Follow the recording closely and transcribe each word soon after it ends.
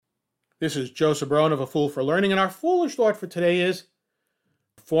This is Joseph Barone of A Fool for Learning, and our foolish thought for today is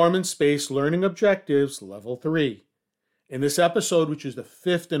Performance-Based Learning Objectives, Level 3. In this episode, which is the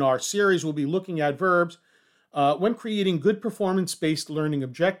fifth in our series, we'll be looking at verbs when creating good performance-based learning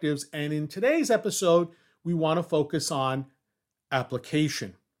objectives. And in today's episode, we want to focus on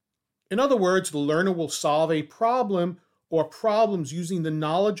application. In other words, the learner will solve a problem or problems using the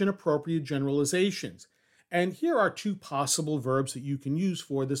knowledge and appropriate generalizations. And here are two possible verbs that you can use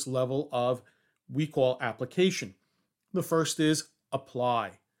for this level of we call application. The first is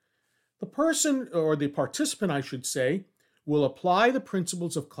apply. The person, or the participant I should say, will apply the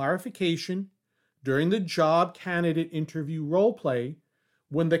principles of clarification during the job candidate interview role play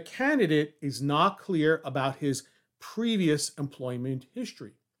when the candidate is not clear about his previous employment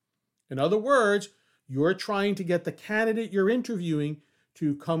history. In other words, you're trying to get the candidate you're interviewing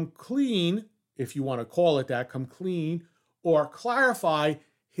to come clean, if you want to call it that, come clean, or clarify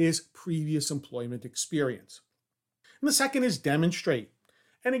his previous employment experience. And the second is demonstrate.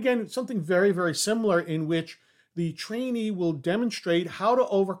 And again, something very, very similar in which the trainee will demonstrate how to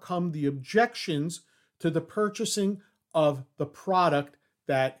overcome the objections to the purchasing of the product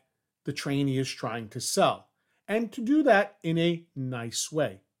that the trainee is trying to sell, and to do that in a nice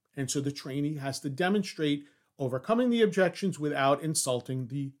way. And so the trainee has to demonstrate overcoming the objections without insulting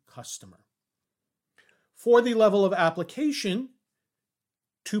the customer. For the level of application,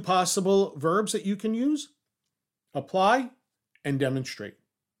 two possible verbs that you can use: apply and demonstrate.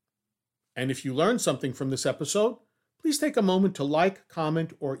 And if you learned something from this episode, please take a moment to like,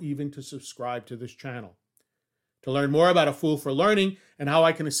 comment, or even to subscribe to this channel. To learn more about A Fool for Learning and how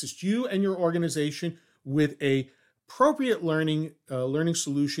I can assist you and your organization with an appropriate learning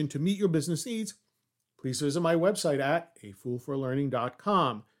solution to meet your business needs, please visit my website at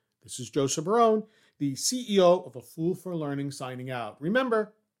afoolforlearning.com. This is Joseph Barone, the CEO of A Fool for Learning, signing out.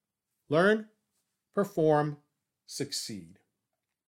 Remember, learn, perform, succeed.